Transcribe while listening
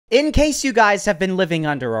In case you guys have been living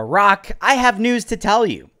under a rock, I have news to tell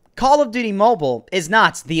you. Call of Duty Mobile is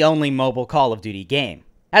not the only mobile Call of Duty game.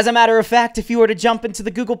 As a matter of fact, if you were to jump into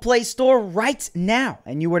the Google Play Store right now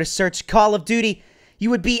and you were to search Call of Duty, you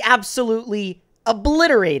would be absolutely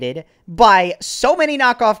obliterated by so many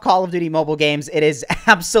knockoff Call of Duty mobile games, it is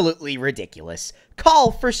absolutely ridiculous.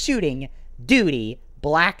 Call for shooting Duty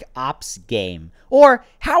Black Ops game. Or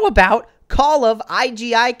how about Call of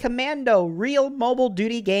IGI Commando Real Mobile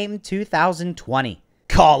Duty Game 2020.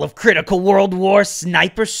 Call of Critical World War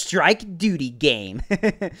Sniper Strike Duty Game.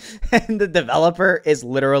 And the developer is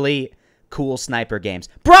literally Cool Sniper Games.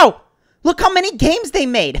 Bro, look how many games they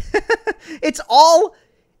made. It's all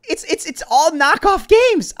knockoff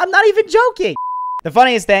games. I'm not even joking. The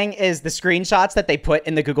funniest thing is the screenshots that they put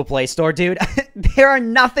in the Google Play Store, dude. They are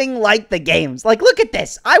nothing like the games. Like, look at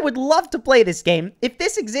this. I would love to play this game. If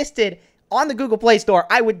this existed on the Google Play Store,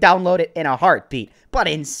 I would download it in a heartbeat. But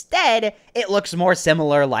instead, it looks more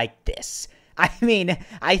similar like this. I mean,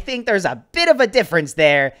 I think there's a bit of a difference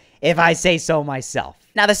there, if I say so myself.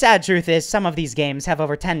 Now, the sad truth is, some of these games have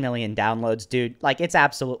over 10 million downloads, dude. Like, it's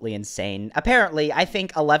absolutely insane. Apparently, I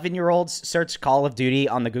think 11-year-olds search Call of Duty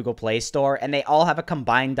on the Google Play Store, and they all have a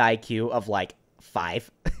combined IQ of, like, 5.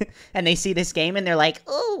 And they see this game, and they're like,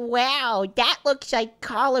 oh, wow, that looks like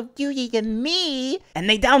Call of Duty to me. And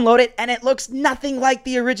they download it, and it looks nothing like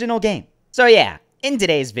the original game. So, yeah. In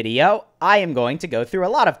today's video, I am going to go through a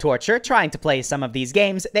lot of torture trying to play some of these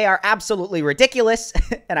games. They are absolutely ridiculous,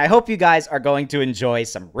 and I hope you guys are going to enjoy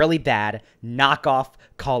some really bad knockoff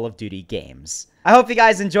Call of Duty games. I hope you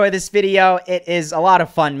guys enjoy this video. It is a lot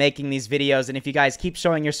of fun making these videos, and if you guys keep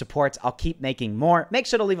showing your support, I'll keep making more. Make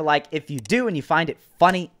sure to leave a like if you do and you find it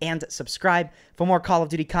funny, and subscribe for more Call of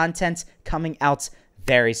Duty content coming out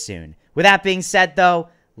very soon. With that being said, though,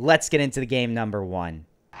 let's get into the game number 1.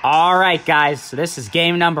 Alright guys, so this is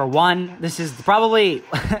game number 1. This is probably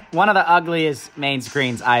one of the ugliest main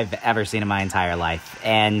screens I've ever seen in my entire life.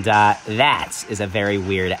 And that is a very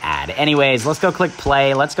weird ad. Anyways, let's go click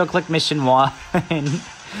play. Let's go click mission 1.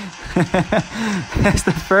 That's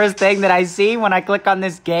the first thing that I see when I click on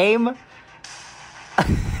this game.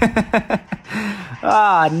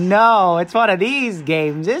 Oh no, it's one of these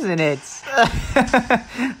games, isn't it?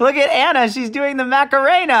 Look at Anna, she's doing the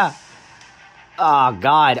Macarena. Oh,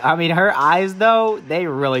 God. I mean, her eyes, though, they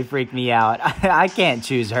really freak me out. I can't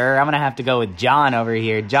choose her. I'm going to have to go with John over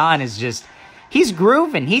here. John is just... he's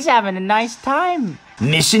grooving. He's having a nice time.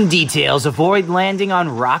 Mission details. Avoid landing on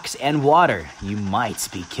rocks and water. You might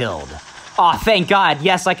be killed. Oh, thank God.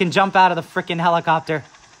 Yes, I can jump out of the freaking helicopter.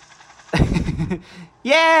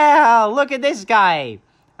 Yeah, look at this guy.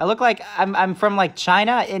 I look like I'm from, like,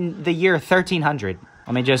 China in the year 1300.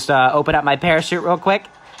 Let me just open up my parachute real quick.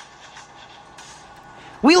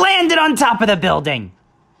 We landed on top of the building!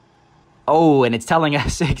 Oh, and it's telling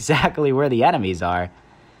us exactly where the enemies are.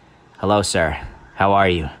 Hello, sir. How are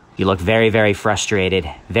you? You look very, very frustrated.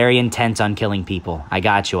 Very intent on killing people. I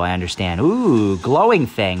got you, I understand. Ooh, glowing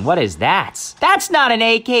thing. What is that? That's not an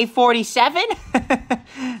AK-47!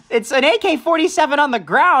 It's an AK-47 on the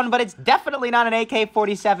ground, but it's definitely not an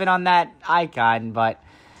AK-47 on that icon, but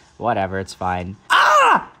whatever, it's fine.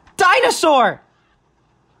 Ah! Dinosaur!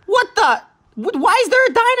 What the... why is there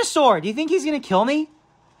a dinosaur? Do you think he's gonna kill me?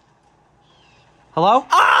 Hello?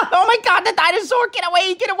 Ah! Oh my God, the dinosaur! Get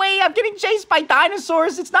away! Get away! I'm getting chased by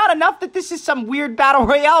dinosaurs! It's not enough that this is some weird battle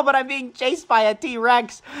royale, but I'm being chased by a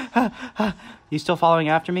T-Rex. You still following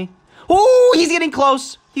after me? Ooh! He's getting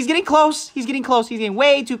close! He's getting close! He's getting close! He's getting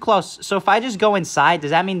way too close. So if I just go inside,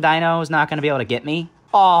 does that mean Dino is not gonna be able to get me?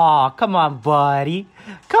 Aw, come on, buddy.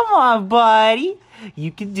 Come on, buddy.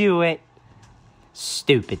 You can do it.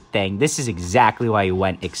 Stupid thing. This is exactly why you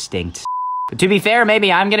went extinct. But to be fair,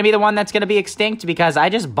 maybe I'm gonna be the one that's gonna be extinct because I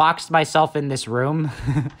just boxed myself in this room.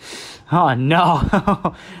 Oh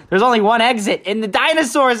no. There's only one exit and the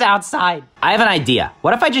dinosaur's outside. I have an idea.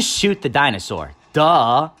 What if I just shoot the dinosaur?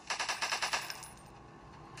 Duh.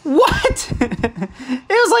 What? It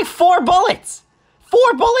was like 4 bullets.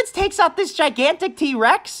 4 bullets takes out this gigantic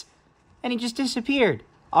T-Rex and he just disappeared.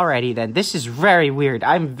 Alrighty then, this is very weird.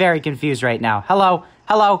 I'm very confused right now. Hello,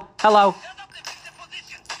 hello, hello.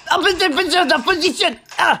 The position.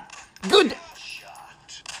 Ah, good.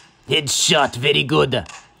 Headshot, very good.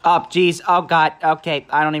 Oh, jeez. Oh, God. Okay,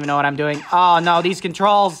 I don't even know what I'm doing. Oh, no, these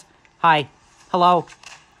controls. Hi. Hello.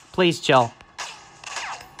 Please chill.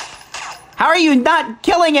 How are you not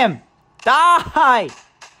killing him? Die.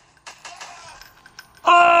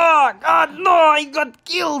 Oh, God, no, I got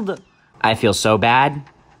killed. I feel so bad.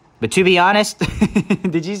 But to be honest,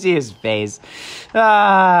 did you see his face?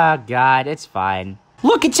 Ah, God, it's fine.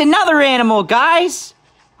 Look, it's another animal, guys.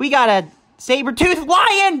 We got a saber-toothed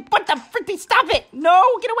lion! What the frick? Stop it! No!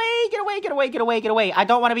 Get away! Get away! Get away! Get away! Get away! I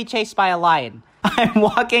don't want to be chased by a lion. I'm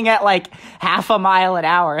walking at like half a mile an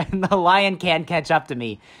hour and the lion can't catch up to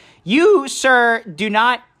me. You, sir, do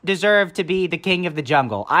not deserve to be the king of the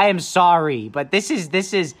jungle. I am sorry, but this is so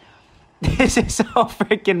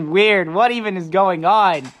freaking weird. What even is going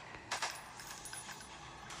on?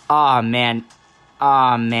 Oh, man.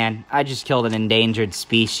 Oh, man. I just killed an endangered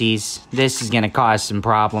species. This is gonna cause some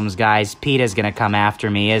problems, guys. PETA's gonna come after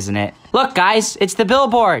me, isn't it? Look, guys, it's the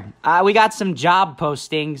billboard. We got some job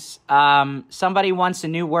postings. Somebody wants a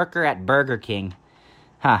new worker at Burger King.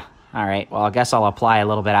 Huh. All right. Well, I guess I'll apply a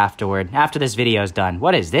little bit afterward. After this video's done.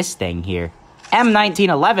 What is this thing here?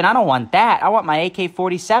 M1911. I don't want that. I want my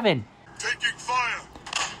AK-47. Taking fire.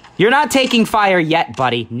 You're not taking fire yet,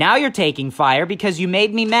 buddy. Now you're taking fire because you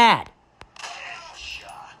made me mad.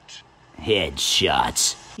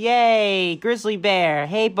 Headshots. Yay, grizzly bear.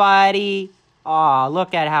 Hey, buddy. Aw,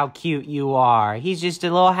 look at how cute you are. He's just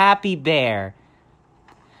a little happy bear.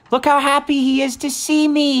 Look how happy he is to see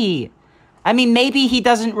me. I mean, maybe he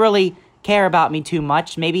doesn't really care about me too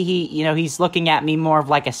much. Maybe he's looking at me more of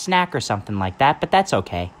like a snack or something like that, but that's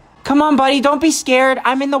okay. Come on, buddy, don't be scared.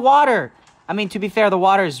 I'm in the water. I mean, to be fair, the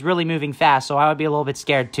water is really moving fast, so I would be a little bit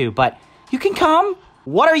scared too, but you can come.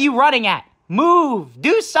 What are you running at? Move!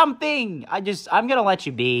 Do something! I'm gonna let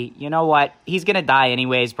you be. You know what? He's gonna die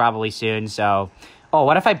anyways, probably soon, so... Oh,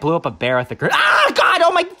 what if I blew up a bear with a grenade? Ah, God!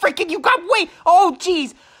 Oh, my freaking... You got... Wait! Oh,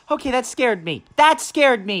 jeez! Okay, that scared me. That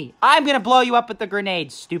scared me. I'm gonna blow you up with the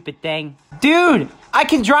grenade, stupid thing. Dude! I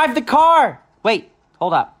can drive the car! Wait,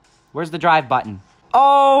 hold up. Where's the drive button?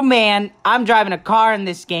 Oh, man. I'm driving a car in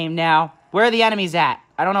this game now. Where are the enemies at?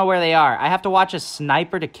 I don't know where they are. I have to watch a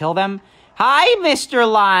sniper to kill them. Hi, Mr.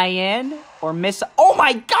 Lion. Or Miss... Oh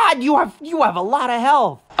my God, you have a lot of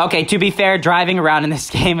health. Okay, to be fair, driving around in this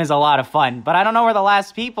game is a lot of fun, but I don't know where the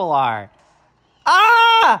last people are.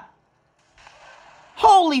 Ah!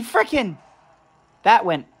 Holy frickin'. That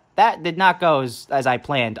did not go as I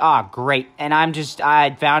planned. Ah, great. And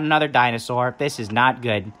I found another dinosaur. This is not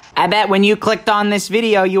good. I bet when you clicked on this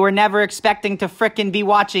video, you were never expecting to frickin' be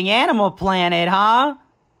watching Animal Planet, huh?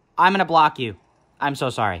 I'm gonna block you. I'm so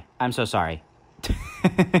sorry. I'm so sorry.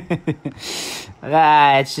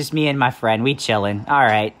 It's just me and my friend. We chillin'. All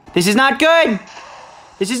right. This is not good.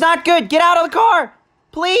 This is not good. Get out of the car.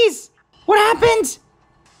 Please. What happened?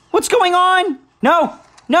 What's going on? No.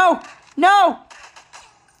 No. No.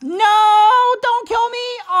 No. Don't kill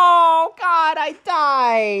me. Oh, God. I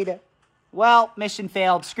died. Well, mission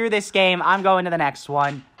failed. Screw this game. I'm going to the next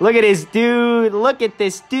one. Look at this dude. Look at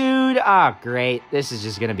this dude. Oh, great. This is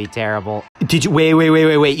just going to be terrible. Did you...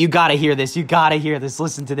 Wait. You got to hear this. You got to hear this.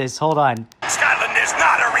 Listen to this. Hold on. Scotland is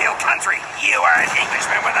not a real country. You are an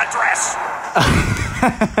Englishman with a dress.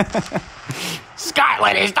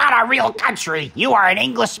 Scotland is not a real country. You are an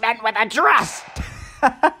Englishman with a dress.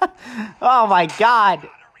 Oh, my God.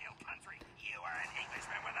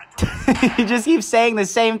 You just keep saying the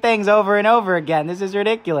same things over and over again. This is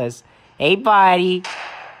ridiculous. Hey, buddy.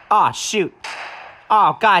 Oh, shoot.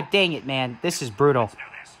 Oh, God dang it, man. This is brutal.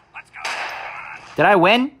 Did I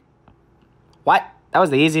win? What? That was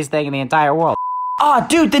the easiest thing in the entire world. Oh,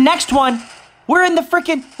 dude, the next one. We're in the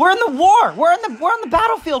war. We're on the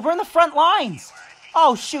battlefield. We're in the front lines.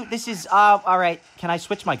 Oh, shoot. This is, all right. Can I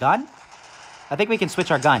switch my gun? I think we can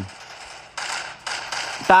switch our gun.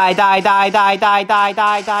 Die.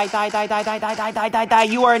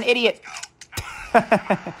 You are an idiot.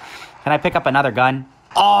 Can I pick up another gun?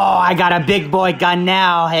 Oh, I got a big boy gun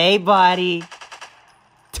now. Hey, buddy.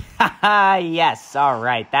 Yes, all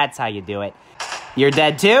right. That's how you do it. You're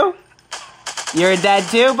dead too? You're dead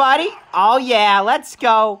too, buddy? Oh, yeah. Let's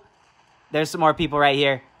go. There's some more people right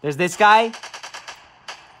here. There's this guy.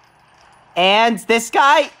 And this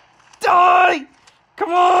guy. Die!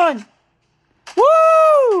 Come on!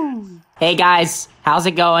 Woo! Hey guys, how's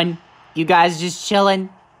it going? You guys just chilling?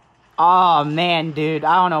 Oh man, dude,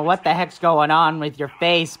 I don't know what the heck's going on with your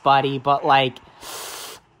face, buddy, but like,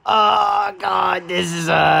 oh God, this is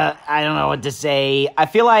I don't know what to say. I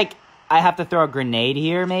feel like I have to throw a grenade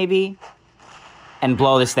here, maybe, and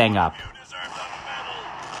blow this thing up.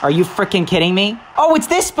 Are you freaking kidding me? Oh, it's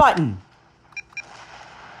this button!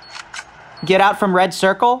 Get out from red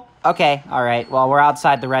circle? Okay, alright. Well, we're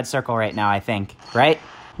outside the red circle right now, I think. Right?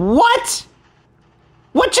 What?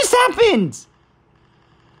 What just happened?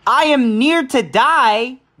 I am near to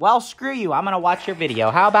die. Well, screw you. I'm gonna watch your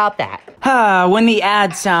video. How about that? When the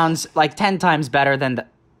ad sounds like 10 times better than the...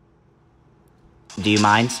 Do you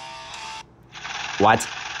mind? What?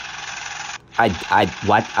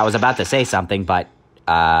 What? I was about to say something, but,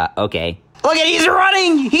 okay. Look at, he's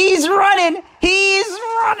running! He's running! He's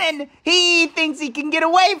running! He thinks he can get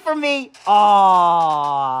away from me!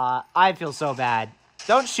 Aww, I feel so bad.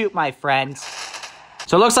 Don't shoot my friends.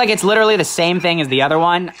 So it looks like it's literally the same thing as the other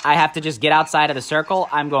one. I have to just get outside of the circle.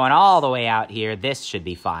 I'm going all the way out here. This should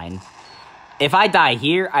be fine. If I die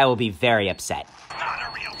here, I will be very upset.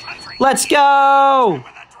 Let's go!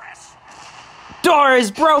 Door is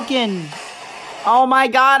broken! Oh my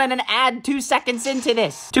god, and an ad 2 seconds into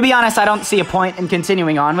this. To be honest, I don't see a point in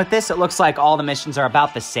continuing on with this. It looks like all the missions are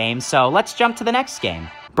about the same, so let's jump to the next game.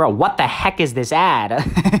 Bro, what the heck is this ad?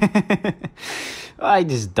 I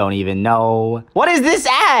just don't even know. What is this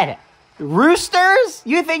ad? Roosters?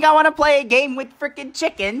 You think I want to play a game with freaking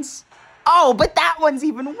chickens? Oh, but that one's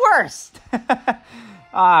even worse.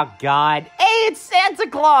 Oh, God. Hey, it's Santa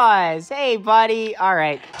Claus. Hey, buddy. All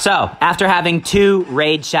right. So, after having 2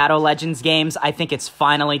 Raid Shadow Legends games, I think it's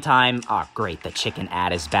finally time. Oh, great. The chicken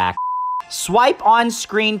ad is back. Swipe on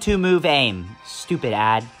screen to move aim. Stupid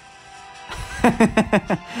ad.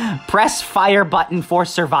 Press fire button for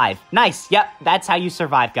survive. Nice. Yep, that's how you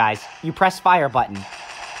survive, guys. You press fire button.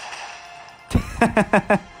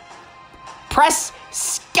 Press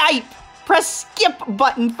Skype. Press skip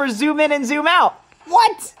button for zoom in and zoom out.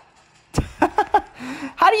 What?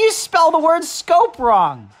 How do you spell the word scope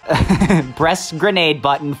wrong? Press grenade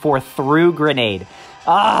button for through grenade.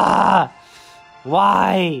 Ah,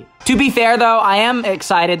 why? To be fair, though, I am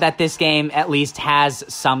excited that this game at least has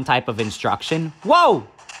some type of instruction. Whoa!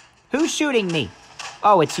 Who's shooting me?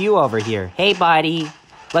 Oh, it's you over here. Hey, buddy.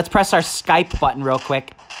 Let's press our Skype button real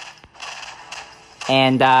quick.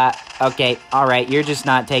 And, okay, all right, you're just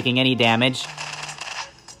not taking any damage.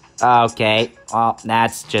 Okay, well,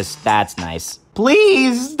 that's nice.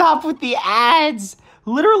 Please, stop with the ads!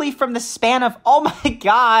 Literally from the span of, oh my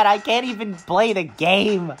god, I can't even play the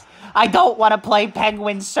game. I don't want to play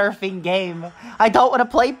penguin surfing game. I don't want to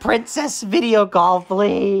play princess video call,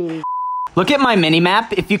 please. Look at my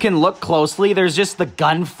minimap. If you can look closely, there's just the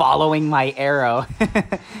gun following my arrow.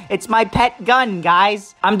 It's my pet gun,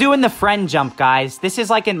 guys. I'm doing the friend jump, guys. This is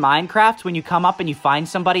like in Minecraft when you come up and you find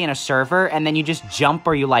somebody in a server and then you just jump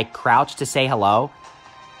or you like crouch to say hello.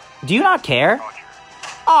 Do you not care?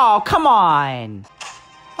 Oh, come on.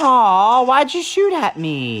 Oh, why'd you shoot at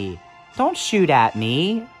me? Don't shoot at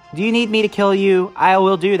me. Do you need me to kill you? I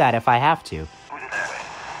will do that if I have to.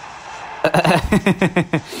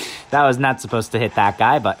 That was not supposed to hit that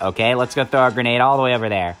guy, but okay, let's go throw a grenade all the way over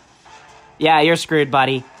there. Yeah, you're screwed,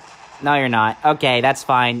 buddy. No, you're not. Okay, that's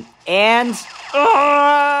fine. And...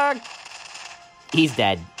 he's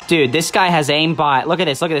dead. Dude, this guy has aimbot. Look at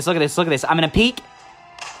this, look at this, look at this, look at this. I'm gonna peek.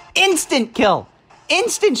 Instant kill.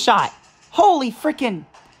 Instant shot. Holy freaking...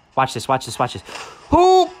 Watch this, watch this, watch this.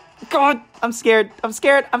 Oh, God, I'm scared. I'm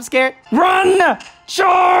scared. I'm scared. Run!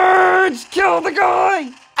 Charge! Kill the guy!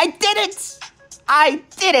 I did it! I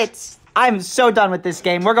did it! I'm so done with this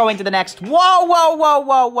game. We're going to the next. Whoa, whoa, whoa,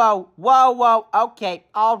 whoa, whoa. Whoa, whoa. Okay,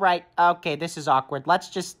 all right. Okay, this is awkward. Let's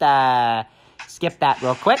just, skip that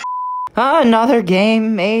real quick. Another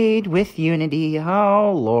game made with Unity.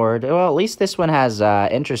 Oh, Lord. Well, at least this one has,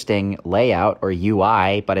 interesting layout or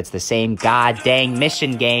UI, but it's the same god-dang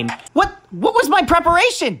mission game. What was my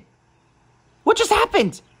preparation? What just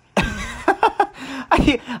happened?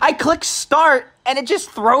 I click start, and it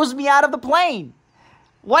just throws me out of the plane.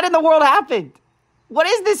 What in the world happened? What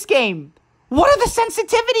is this game? What are the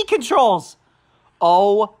sensitivity controls?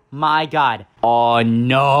 Oh my god. Oh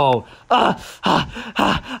no.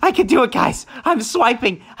 I can do it, guys. I'm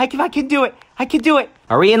swiping. I can do it. I can do it.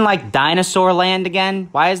 Are we in like dinosaur land again?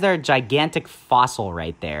 Why is there a gigantic fossil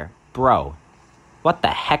right there? Bro, what the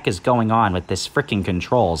heck is going on with this freaking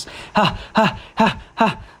controls? Oh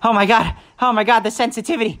my god. Oh my god, the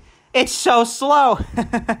sensitivity. It's so slow.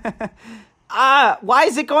 Why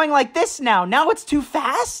is it going like this now? Now it's too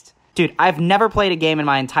fast? Dude, I've never played a game in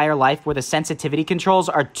my entire life where the sensitivity controls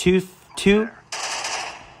are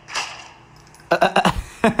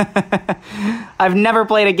I've never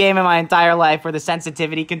played a game in my entire life where the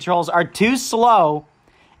sensitivity controls are too slow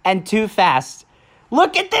and too fast.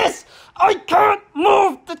 Look at this! I can't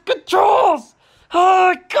move the controls!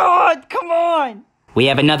 Oh, God, come on! We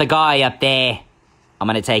have another guy up there. I'm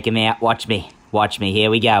gonna take him out. Watch me. Watch me. Here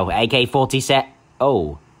we go. AK-40 set.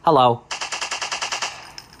 Oh, hello.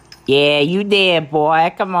 Yeah, you there,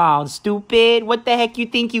 boy. Come on, stupid. What the heck you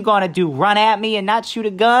think you gonna do? Run at me and not shoot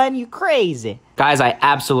a gun? You crazy. Guys, I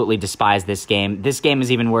absolutely despise this game. This game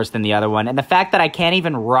is even worse than the other one. And the fact that I can't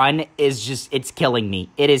even run is just, it's killing me.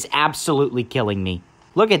 It is absolutely killing me.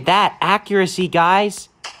 Look at that accuracy, guys.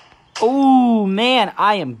 Oh, man,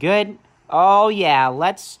 I am good. Oh, yeah,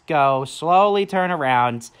 let's go. Slowly turn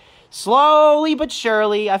around. Slowly but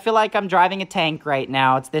surely, I feel like I'm driving a tank right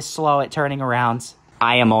now. It's this slow at turning around.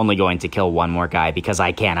 I am only going to kill one more guy because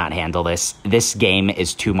I cannot handle this. This game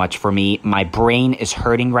is too much for me. My brain is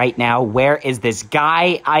hurting right now. Where is this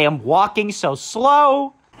guy? I am walking so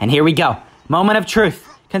slow. And here we go. Moment of truth.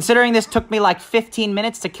 Considering this took me like 15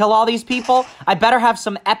 minutes to kill all these people, I better have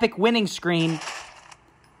some epic winning screen.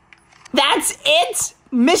 That's it?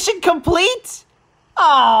 Mission complete?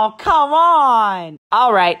 Oh, come on.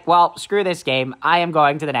 All right, well, screw this game. I am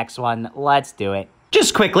going to the next one. Let's do it.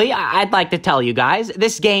 Just quickly, I'd like to tell you guys,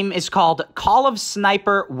 this game is called Call of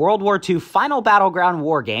Sniper World War II Final Battleground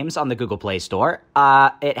War Games on the Google Play Store.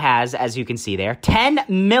 It has, as you can see there, 10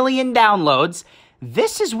 million downloads.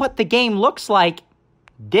 This is what the game looks like.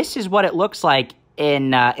 This is what it looks like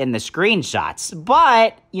in the screenshots.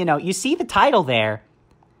 But, you know, you see the title there.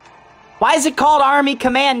 Why is it called Army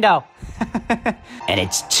Commando? And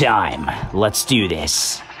it's time. Let's do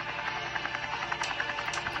this.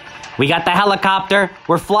 We got the helicopter.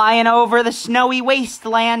 We're flying over the snowy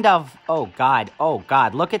wasteland of... Oh, God. Oh,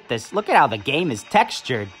 God. Look at this. Look at how the game is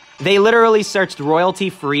textured. They literally searched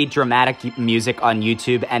royalty-free dramatic music on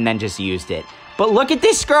YouTube and then just used it. But look at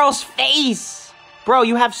this girl's face. Bro,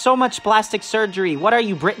 you have so much plastic surgery. What are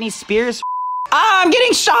you, Britney Spears? Ah, I'm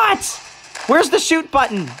getting shot. Where's the shoot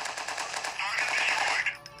button?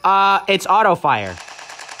 It's auto fire.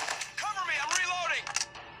 Cover me, I'm reloading.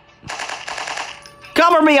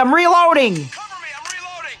 Cover me, I'm reloading. Cover me, I'm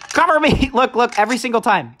reloading. Cover me. Look, every single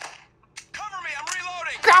time. Cover me, I'm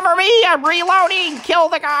reloading. Cover me, I'm reloading. Kill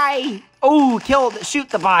the guy. Ooh, shoot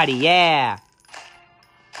the body, yeah.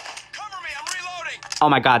 Cover me, I'm reloading. Oh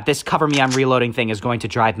my God, this cover me, I'm reloading thing is going to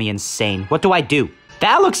drive me insane. What do I do?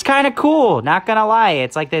 That looks kind of cool, not gonna lie.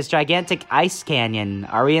 It's like this gigantic ice canyon.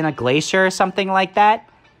 Are we in a glacier or something like that?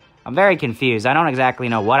 I'm very confused. I don't exactly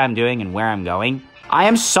know what I'm doing and where I'm going. I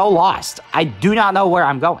am so lost. I do not know where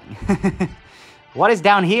I'm going. What is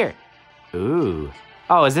down here? Ooh.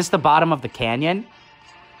 Oh, is this the bottom of the canyon?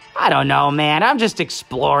 I don't know, man. I'm just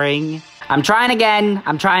exploring. I'm trying again.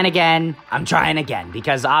 I'm trying again. I'm trying again.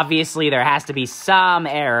 Because obviously there has to be some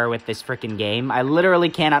error with this freaking game. I literally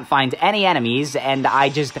cannot find any enemies, and I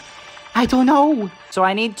don't know. So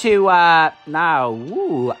I need to, now,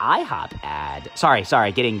 ooh, IHOP ad.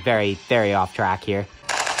 Sorry, getting very, very off track here.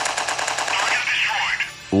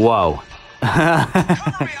 Whoa.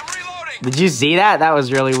 Did you see that? That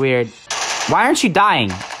was really weird. Why aren't you dying?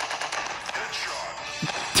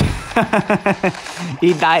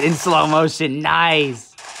 He died in slow motion.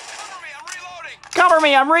 Nice. Cover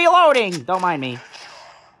me, I'm reloading. Don't mind me.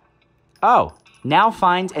 Oh, now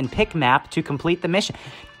find and pick map to complete the mission.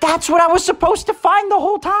 That's what I was supposed to find the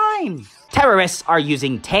whole time. Terrorists are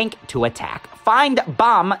using tank to attack. Find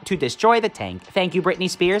bomb to destroy the tank. Thank you, Britney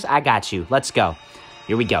Spears. I got you. Let's go.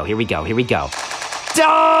 Here we go. Here we go. Here we go.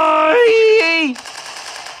 Die!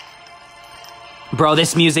 Bro,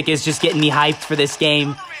 this music is just getting me hyped for this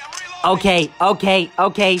game. Okay.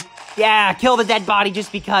 Yeah, kill the dead body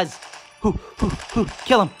just because.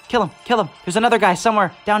 Kill him. There's another guy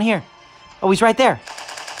somewhere down here. Oh, he's right there.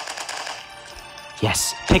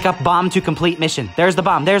 Yes, pick up bomb to complete mission. There's the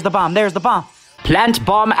bomb. Plant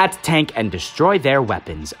bomb at tank and destroy their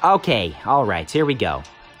weapons. Okay, all right, here we go.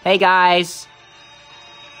 Hey, guys.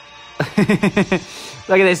 Look at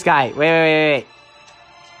this guy. Wait.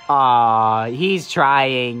 Aw, he's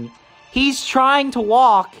trying. He's trying to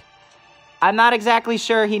walk. I'm not exactly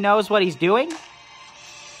sure he knows what he's doing.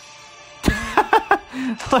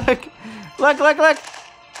 Look.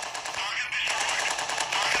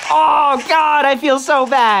 Oh, God, I feel so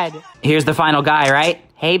bad. Here's the final guy, right?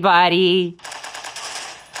 Hey, buddy.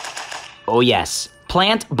 Oh, yes.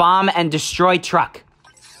 Plant, bomb, and destroy truck.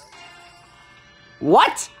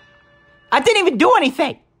 What? I didn't even do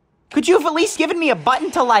anything. Could you have at least given me a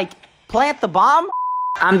button to, like, plant the bomb?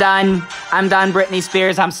 I'm done, Britney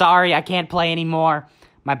Spears. I'm sorry. I can't play anymore.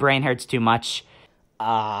 My brain hurts too much.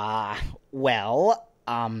 There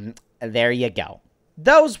you go.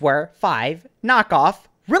 Those were 5 knockoff,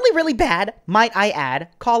 really bad, might I add,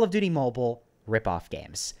 Call of Duty Mobile ripoff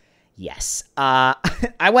games. Yes,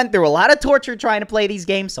 I went through a lot of torture trying to play these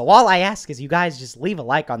games, so all I ask is you guys just leave a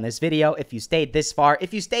like on this video if you stayed this far.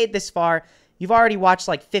 If you stayed this far, you've already watched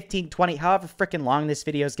like 15, 20, however freaking long this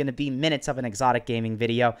video is going to be, minutes of an exotic gaming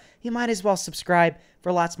video. You might as well subscribe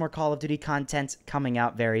for lots more Call of Duty content coming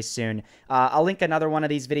out very soon. I'll link another one of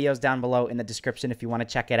these videos down below in the description if you want to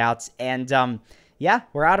check it out. And, yeah,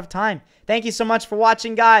 we're out of time. Thank you so much for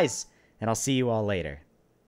watching, guys, and I'll see you all later.